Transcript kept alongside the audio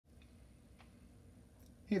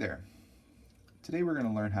Hey there. Today we're going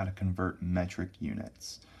to learn how to convert metric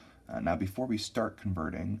units. Now before we start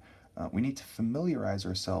converting, we need to familiarize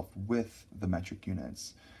ourselves with the metric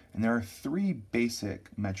units. And there are three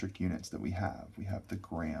basic metric units that we have. We have the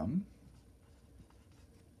gram,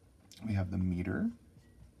 we have the meter,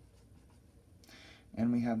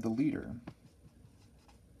 and we have the liter.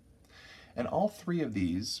 And all three of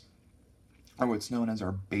these are what's known as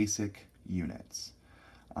our basic units.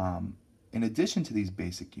 In addition to these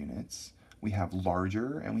basic units, we have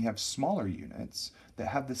larger and we have smaller units that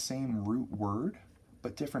have the same root word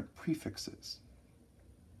but different prefixes.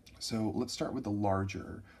 So let's start with the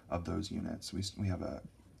larger of those units. We have a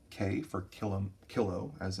K for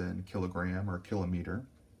kilo, as in kilogram or kilometer.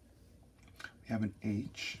 We have an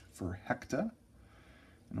H for hecta,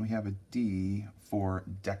 and we have a D for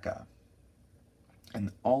deca. And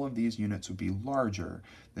all of these units would be larger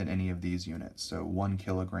than any of these units. So 1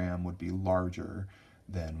 kilogram would be larger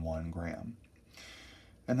than 1 gram.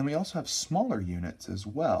 And then we also have smaller units as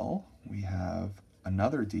well. We have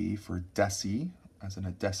another D for deci, as in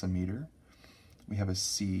a decimeter. We have a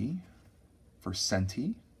C for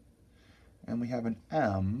centi. And we have an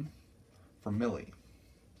M for milli.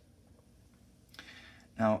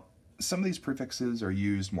 Now, some of these prefixes are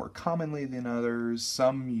used more commonly than others.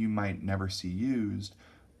 Some you might never see used,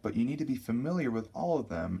 but you need to be familiar with all of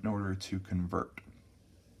them in order to convert,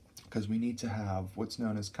 because we need to have what's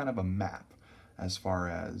known as kind of a map as far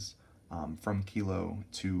as from kilo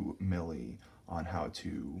to milli on how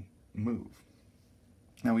to move.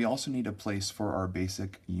 Now we also need a place for our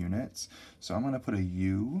basic units. So I'm going to put a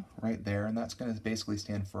U right there, and that's going to basically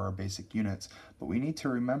stand for our basic units. But we need to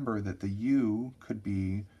remember that the U could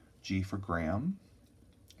be G for gram,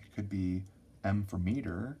 it could be M for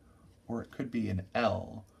meter, or it could be an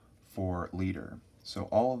L for liter. So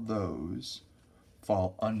all of those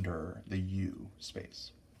fall under the U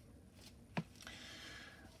space.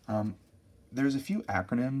 There's a few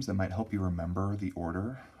acronyms that might help you remember the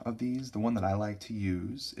order of these. The one that I like to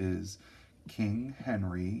use is King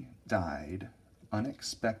Henry died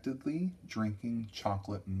unexpectedly drinking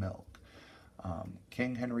chocolate milk.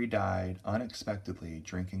 King Henry died unexpectedly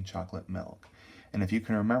drinking chocolate milk. And if you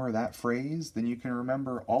can remember that phrase, then you can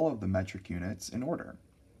remember all of the metric units in order.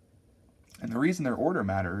 And the reason their order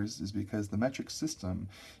matters is because the metric system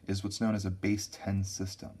is what's known as a base 10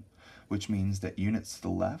 system, which means that units to the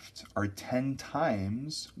left are 10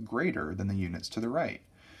 times greater than the units to the right.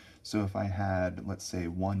 So if I had, let's say,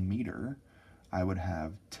 1 meter, I would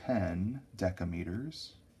have 10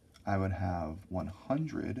 decameters, I would have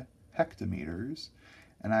 100 hectometers,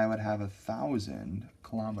 and I would have 1,000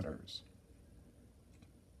 kilometers.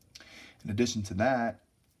 In addition to that,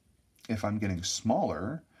 if I'm getting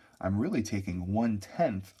smaller, I'm really taking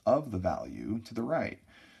 1/10 of the value to the right,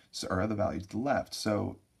 or the value to the left.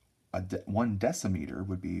 So 1 decimeter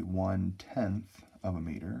would be 1/10 of a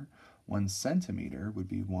meter, 1 centimeter would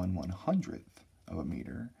be 1/100th of a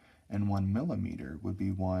meter, and 1 millimeter would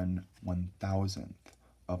be 1/1000th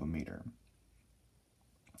of a meter.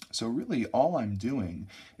 So really all I'm doing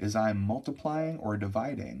is I'm multiplying or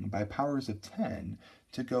dividing by powers of 10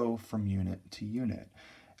 to go from unit to unit.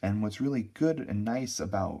 And what's really good and nice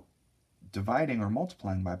about dividing or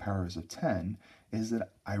multiplying by powers of 10 is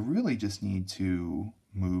that I really just need to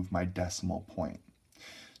move my decimal point.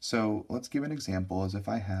 So let's give an example as if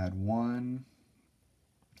I had 1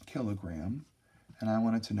 kilogram and I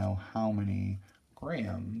wanted to know how many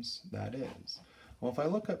grams that is. Well, if I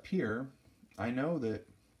look up here, I know that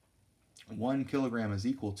 1 kilogram is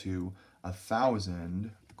equal to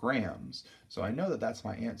 1,000 grams. So I know that that's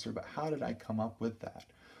my answer, but how did I come up with that?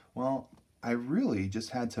 Well, I really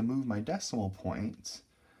just had to move my decimal point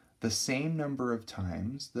the same number of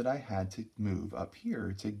times that I had to move up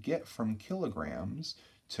here to get from kilograms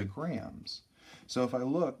to grams. So if I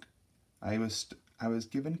look, I was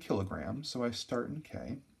given kilograms, so I start in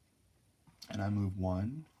K, and I move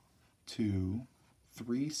 1, 2,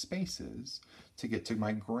 3 spaces to get to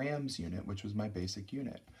my grams unit, which was my basic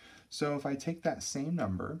unit. So if I take that same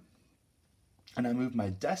number and I move my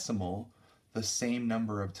decimal the same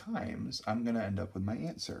number of times, I'm going to end up with my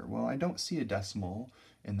answer. Well, I don't see a decimal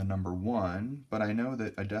in the number 1, but I know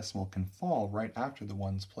that a decimal can fall right after the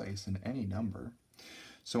ones place in any number.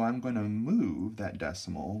 So I'm going to move that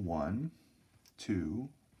decimal 1, 2,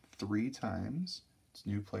 3 times. It's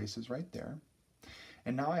new places right there.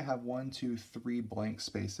 And now I have 1, 2, 3 blank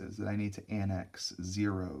spaces that I need to annex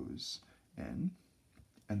zeros in,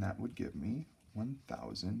 and that would give me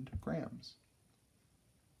 1,000 grams.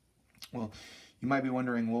 Well, you might be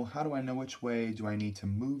wondering, well, how do I know which way do I need to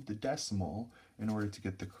move the decimal in order to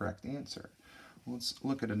get the correct answer? Let's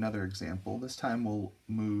look at another example. This time we'll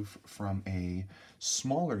move from a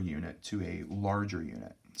smaller unit to a larger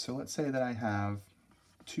unit. So let's say that I have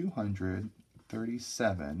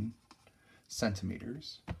 237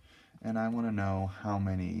 centimeters, and I want to know how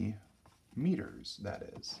many meters that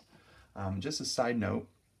is. Just a side note,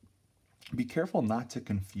 be careful not to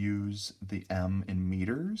confuse the M in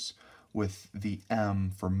meters with the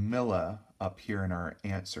M for milli up here in our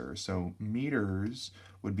answer. So meters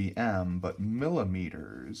would be M, but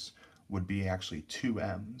millimeters would be actually two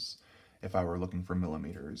M's if I were looking for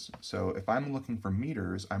millimeters. So if I'm looking for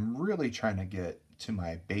meters, I'm really trying to get to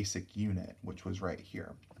my basic unit, which was right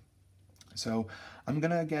here. So I'm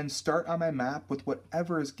going to again start on my map with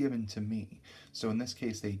whatever is given to me. So in this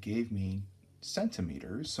case, they gave me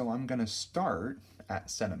centimeters, so I'm going to start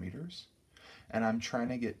at centimeters. And I'm trying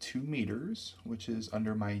to get 2 meters, which is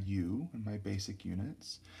under my U in my basic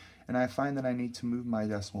units. And I find that I need to move my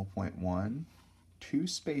decimal point 2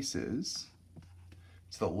 spaces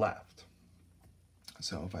to the left.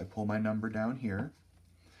 So if I pull my number down here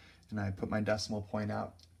and I put my decimal point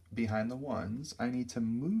out behind the ones, I need to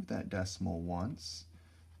move that decimal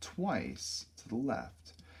twice to the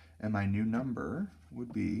left. And my new number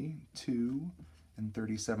would be 2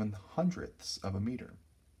 37/100ths of a meter.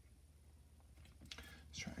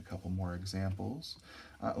 Let's try a couple more examples.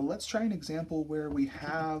 Let's try an example where we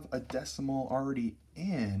have a decimal already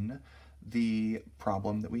in the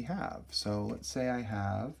problem that we have. So let's say I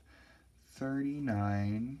have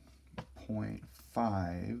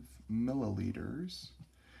 39.5 milliliters,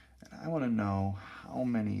 and I want to know how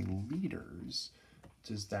many liters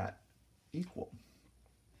does that equal.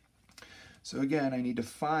 So again, I need to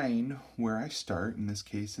find where I start. In this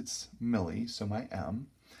case, it's milli, so my M,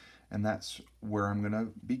 and that's where I'm going to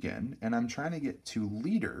begin. And I'm trying to get to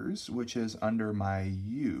liters, which is under my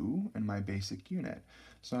U in my basic unit.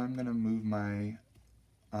 So I'm going to move my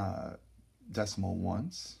decimal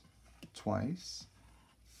once, twice,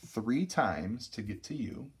 3 times to get to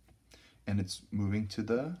U, and it's moving to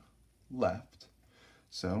the left.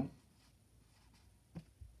 So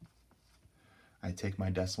I take my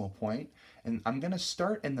decimal point, and I'm going to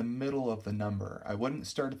start in the middle of the number. I wouldn't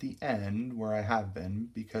start at the end where I have been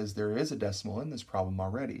because there is a decimal in this problem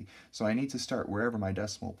already. So I need to start wherever my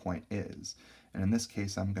decimal point is. And in this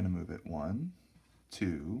case, I'm going to move it 1,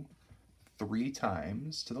 2, 3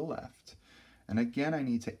 times to the left. And again, I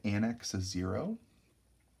need to annex a 0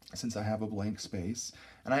 since I have a blank space.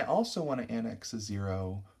 And I also want to annex a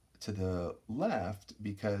 0 to the left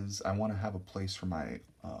because I want to have a place for my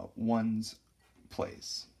ones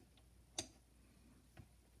place.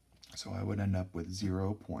 So I would end up with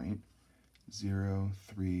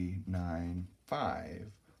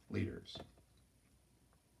 0.0395 liters.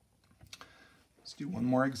 Let's do one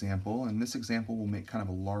more example, and this example will make kind of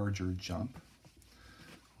a larger jump.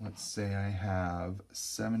 Let's say I have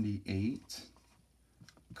 78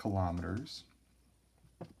 kilometers,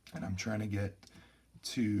 and I'm trying to get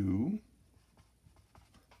to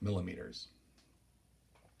millimeters.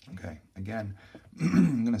 Okay, again,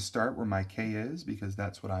 I'm going to start where my K is because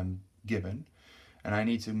that's what I'm given. And I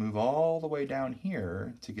need to move all the way down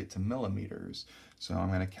here to get to millimeters. So I'm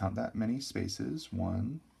going to count that many spaces.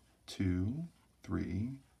 1, 2,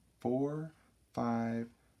 3, 4, 5,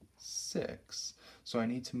 6. So I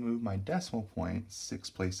need to move my decimal point 6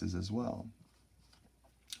 places as well.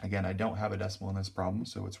 Again, I don't have a decimal in this problem,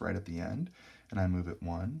 so it's right at the end. And I move it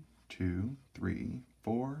 1, 2, 3,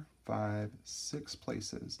 4, 5, 6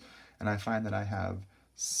 places, and I find that I have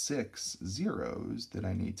 6 zeros that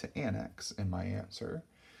I need to annex in my answer.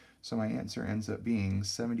 So my answer ends up being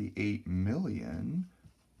 78 million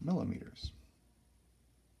millimeters.